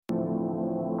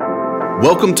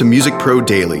Welcome to Music Pro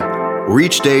Daily, where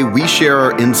each day we share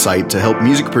our insight to help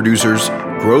music producers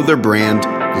grow their brand,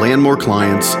 land more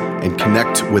clients, and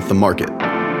connect with the market.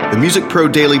 The Music Pro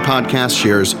Daily podcast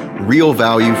shares real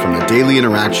value from the daily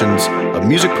interactions of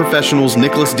music professionals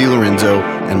Nicholas DiLorenzo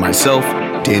and myself,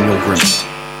 Daniel Grimmett.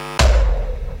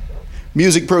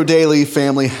 Music Pro Daily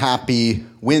family, happy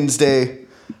Wednesday.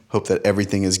 Hope that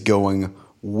everything is going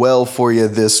well for you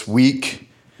this week.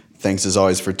 Thanks as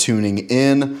always for tuning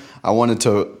in. I wanted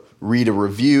to read a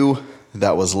review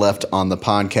that was left on the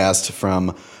podcast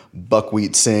from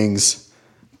Buckwheat Sings.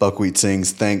 Buckwheat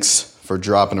Sings, thanks for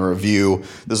dropping a review.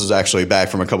 This was actually back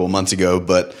from a couple months ago,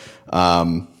 but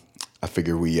I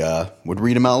figured we would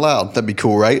read them out loud. That'd be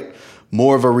cool, right?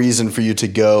 More of a reason for you to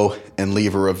go and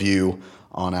leave a review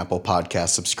on Apple Podcasts.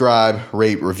 Subscribe,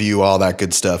 rate, review, all that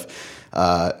good stuff.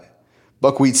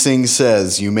 Buckwheat Sings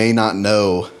says, you may not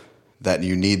know that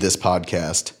you need this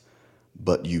podcast,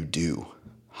 but you do.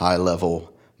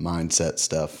 High-level mindset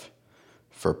stuff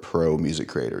for pro music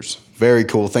creators. Very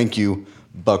cool. Thank you,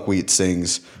 Buckwheat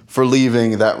Sings, for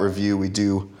leaving that review. We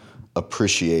do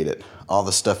appreciate it. All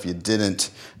the stuff you didn't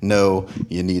know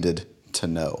you needed to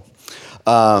know.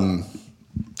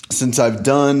 Since I've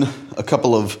done a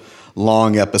couple of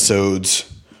long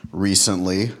episodes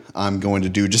recently, I'm going to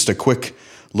do just a quick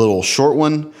little short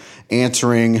one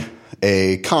answering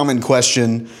a common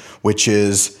question, which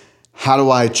is, how do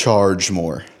I charge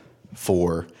more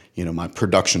for, my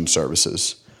production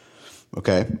services?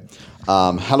 Okay.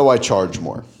 How do I charge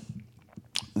more?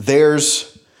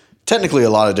 There's technically a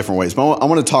lot of different ways, but I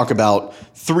want to talk about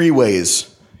three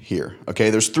ways here. Okay.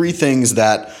 There's three things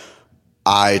that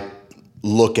I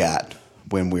look at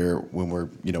when we're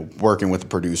working with a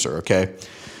producer. Okay.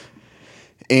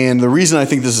 And the reason I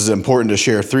think this is important to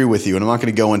share three with you, and I'm not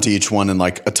going to go into each one in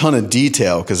like a ton of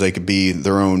detail because they could be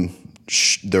their own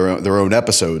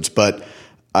episodes, but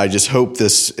I just hope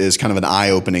this is kind of an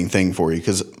eye-opening thing for you,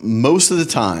 because most of the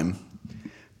time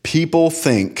people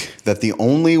think that the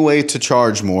only way to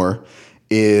charge more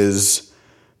is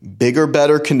bigger,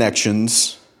 better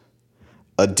connections,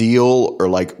 a deal, or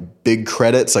like big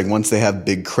credits. Like once they have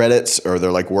big credits or they're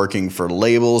like working for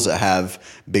labels that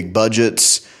have big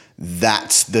budgets,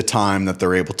 that's the time that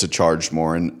they're able to charge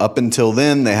more. And up until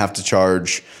then, they have to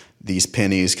charge these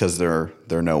pennies because they're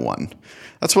no one.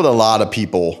 That's what a lot of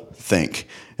people think.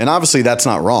 And obviously that's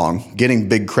not wrong. Getting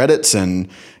big credits and,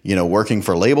 working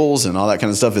for labels and all that kind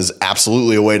of stuff is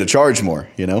absolutely a way to charge more,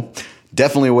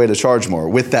 Definitely a way to charge more.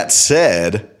 With that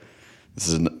said, this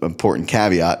is an important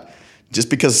caveat. Just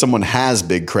because someone has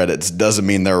big credits doesn't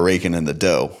mean they're raking in the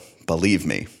dough. Believe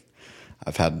me.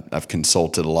 I've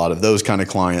consulted a lot of those kind of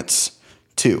clients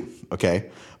too, okay?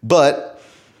 But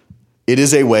it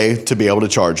is a way to be able to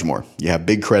charge more. You have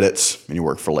big credits and you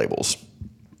work for labels.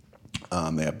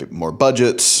 They have more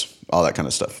budgets, all that kind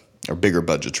of stuff, or bigger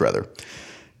budgets rather.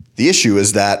 The issue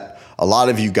is that a lot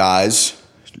of you guys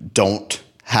don't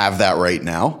have that right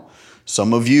now.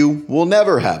 Some of you will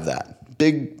never have that.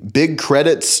 Big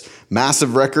credits,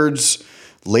 massive records,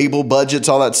 label budgets,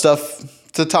 all that stuff.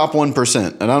 It's the top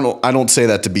 1%. And I don't say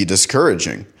that to be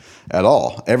discouraging at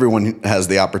all. Everyone has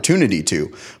the opportunity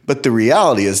to. But the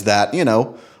reality is that,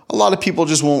 a lot of people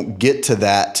just won't get to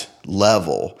that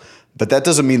level. But that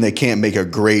doesn't mean they can't make a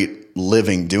great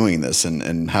living doing this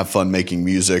and have fun making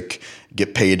music,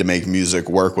 get paid to make music,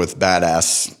 work with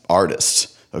badass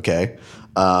artists, okay?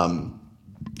 And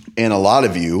a lot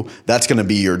of you, that's going to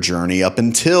be your journey up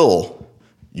until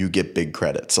you get big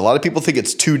credits. A lot of people think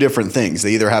it's two different things.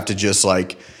 They either have to just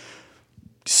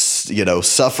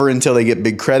suffer until they get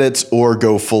big credits or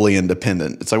go fully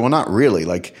independent. It's like, well, not really.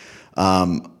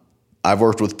 I've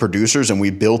worked with producers and we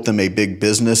built them a big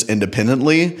business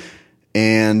independently,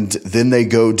 and then they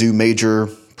go do major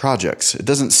projects. It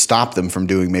doesn't stop them from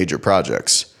doing major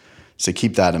projects. So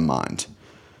keep that in mind.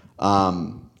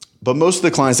 But most of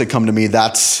the clients that come to me,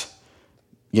 that's,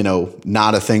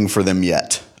 not a thing for them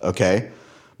yet. Okay.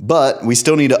 But we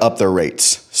still need to up their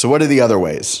rates. So what are the other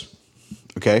ways?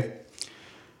 Okay.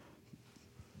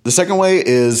 The second way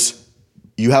is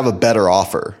you have a better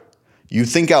offer. You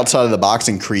think outside of the box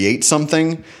and create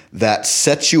something that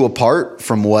sets you apart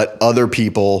from what other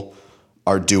people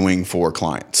are doing for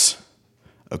clients.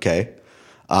 Okay.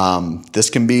 This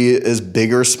can be as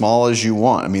big or small as you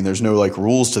want. I mean, there's no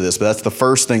rules to this, but that's the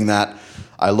first thing that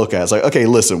I look at. It's like, okay,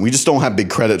 listen, we just don't have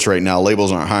big credits right now.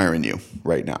 Labels aren't hiring you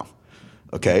right now.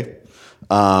 Okay.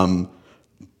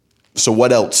 So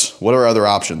what else? What are other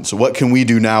options? So what can we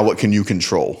do now? What can you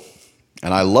control?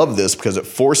 And I love this because it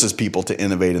forces people to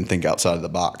innovate and think outside of the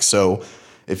box. So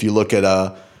if you look at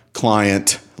a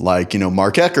client like,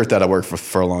 Mark Eckert that I worked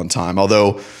for a long time,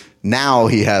 although Now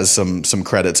he has some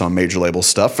credits on major label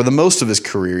stuff. For the most of his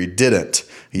career, he didn't.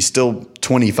 He's still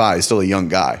 25, he's still a young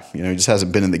guy. He just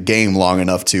hasn't been in the game long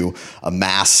enough to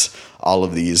amass all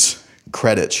of these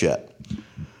credits yet.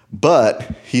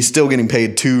 But he's still getting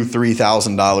paid $2,000,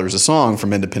 $3,000 a song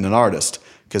from independent artists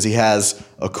because he has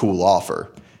a cool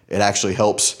offer. It actually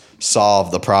helps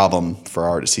solve the problem for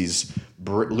artists. He's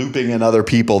looping in other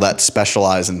people that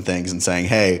specialize in things and saying,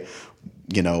 hey,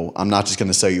 I'm not just going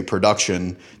to sell you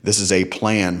production. This is a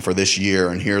plan for this year,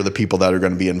 and here are the people that are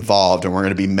going to be involved, and we're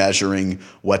going to be measuring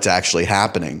what's actually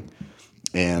happening.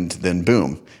 And then,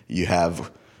 boom, you have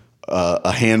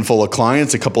a handful of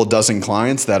clients, a couple of dozen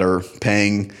clients that are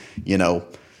paying,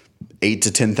 $8,000 to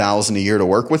 $10,000 a year to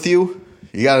work with you.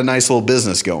 You got a nice little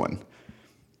business going.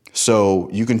 So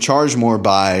you can charge more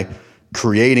by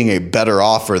creating a better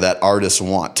offer that artists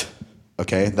want.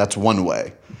 Okay, that's one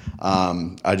way.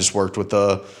 I just worked with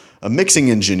a mixing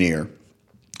engineer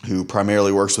who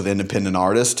primarily works with independent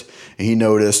artists, and he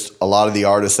noticed a lot of the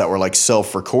artists that were like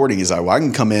self-recording. He's like, well, I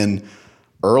can come in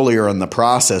earlier in the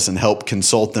process and help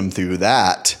consult them through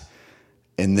that,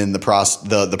 and then the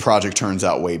project turns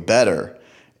out way better.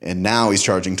 And now he's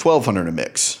charging $1,200 a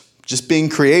mix. Just being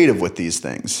creative with these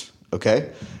things.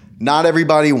 Okay, not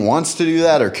everybody wants to do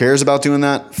that or cares about doing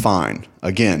that. Fine.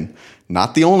 Again,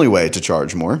 not the only way to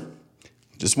charge more.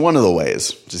 Just one of the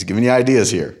ways. Just giving you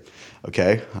ideas here.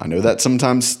 Okay? I know that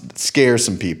sometimes scares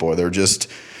some people, or they're just,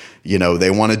 they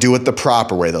want to do it the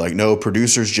proper way. They're like, no,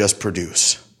 producers just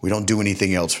produce. We don't do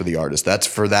anything else for the artist. That's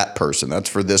for that person. That's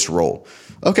for this role.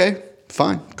 Okay,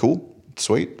 fine, cool,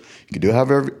 sweet. You can do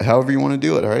it however you want to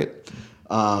do it, all right?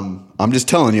 I'm just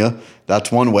telling you,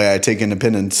 that's one way I take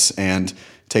independents and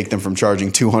take them from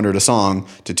charging $200 a song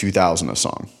to $2,000 a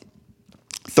song.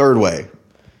 Third way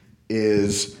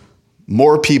is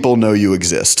more people know you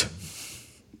exist.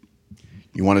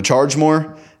 You want to charge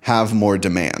more? Have more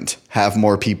demand. Have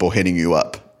more people hitting you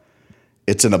up.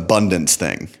 It's an abundance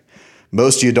thing.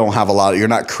 Most of you don't have you're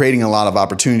not creating a lot of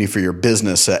opportunity for your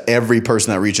business. Every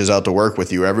person that reaches out to work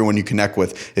with you, everyone you connect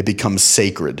with, it becomes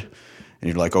sacred. And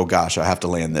you're like, oh gosh, I have to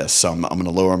land this. So I'm going to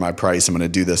lower my price. I'm going to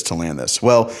do this to land this.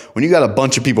 Well, when you got a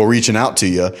bunch of people reaching out to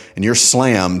you and you're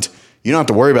slammed, you don't have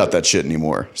to worry about that shit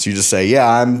anymore. So you just say, yeah,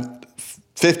 I'm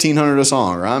 $1,500 a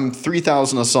song, or I'm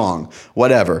 $3,000 a song,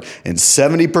 whatever. And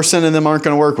 70% of them aren't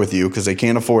going to work with you because they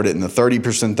can't afford it. And the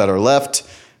 30% that are left,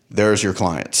 there's your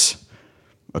clients.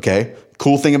 Okay.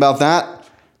 Cool thing about that,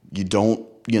 you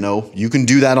can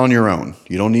do that on your own.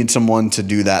 You don't need someone to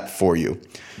do that for you.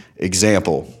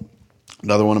 Example,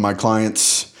 another one of my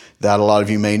clients that a lot of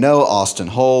you may know, Austin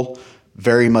Hull,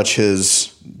 very much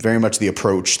the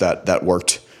approach that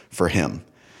worked for him.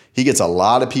 He gets a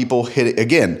lot of people hit.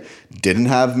 Again, didn't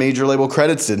have major label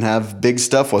credits, didn't have big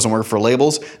stuff, wasn't working for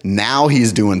labels. Now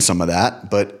he's doing some of that,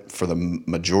 but for the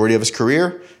majority of his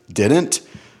career, didn't.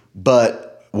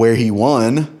 But where he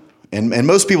won, and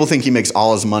most people think he makes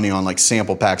all his money on like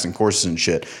sample packs and courses and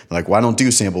shit. They're like, well, I don't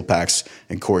do sample packs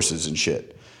and courses and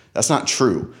shit. That's not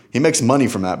true. He makes money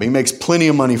from that, but he makes plenty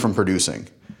of money from producing.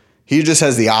 He just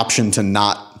has the option to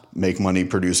not make money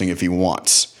producing if he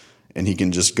wants, and he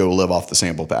can just go live off the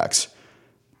sample packs.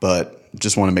 But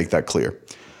just want to make that clear.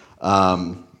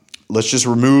 Let's just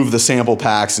remove the sample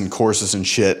packs and courses and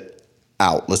shit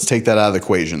out. Let's take that out of the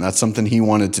equation. That's something he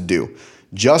wanted to do.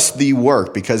 Just the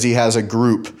work, because he has a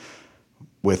group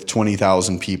with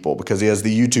 20,000 people, because he has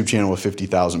the YouTube channel with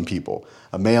 50,000 people,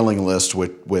 a mailing list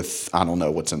with I don't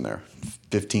know what's in there,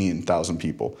 15,000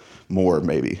 people, more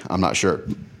maybe, I'm not sure.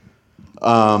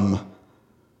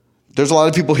 There's a lot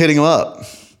of people hitting him up.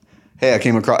 Hey, I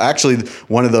came across, actually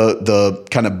one of the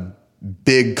kind of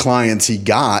big clients he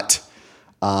got,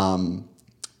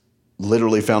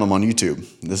 literally found him on YouTube.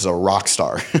 This is a rock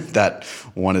star that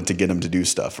wanted to get him to do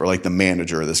stuff, or like the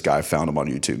manager of this guy found him on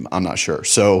YouTube. I'm not sure.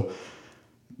 So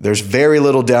there's very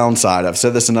little downside. I've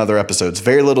said this in other episodes,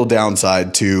 very little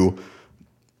downside to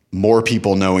more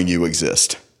people knowing you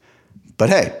exist. But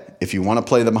hey, if you want to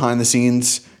play the behind the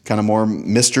scenes kind of more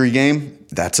mystery game,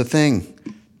 that's a thing.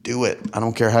 Do it. I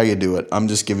don't care how you do it. I'm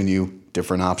just giving you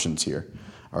different options here.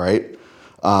 All right.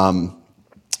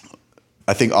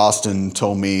 I think Austin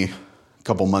told me a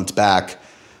couple months back,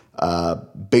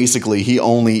 basically he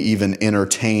only even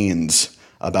entertains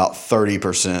about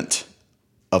 30%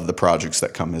 of the projects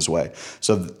that come his way.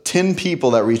 So the 10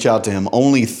 people that reach out to him,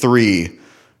 only 3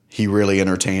 he really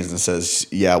entertains and says,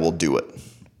 yeah, we'll do it.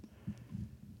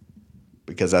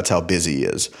 Because that's how busy he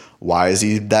is. Why is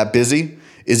he that busy?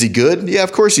 Is he good? Yeah,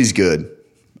 of course he's good.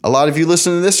 A lot of you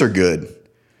listening to this are good.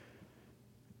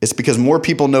 It's because more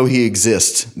people know he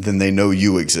exists than they know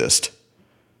you exist.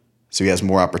 So he has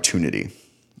more opportunity.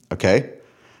 Okay?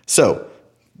 So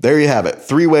there you have it.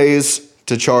 3 ways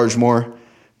to charge more.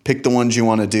 Pick the ones you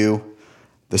want to do.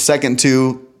 The second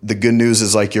 2, the good news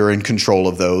is like you're in control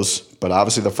of those, but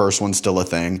obviously the first one's still a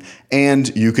thing,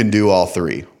 and you can do all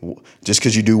 3. Just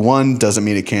because you do one doesn't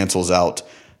mean it cancels out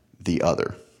the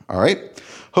other. All right?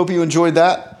 Hope you enjoyed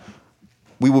that.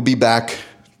 We will be back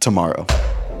tomorrow.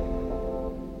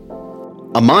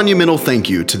 A monumental thank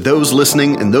you to those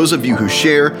listening and those of you who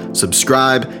share,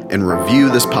 subscribe, and review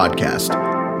this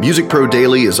podcast. Music Pro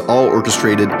Daily is all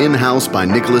orchestrated in-house by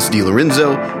Nicholas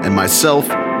DiLorenzo and myself,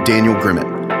 Daniel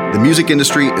Grimmett. The music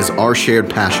industry is our shared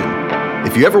passion.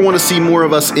 If you ever want to see more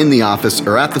of us in the office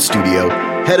or at the studio,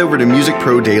 head over to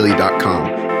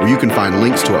musicprodaily.com, where you can find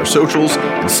links to our socials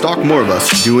and stalk more of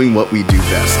us doing what we do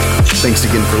best. Thanks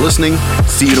again for listening.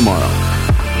 See you tomorrow.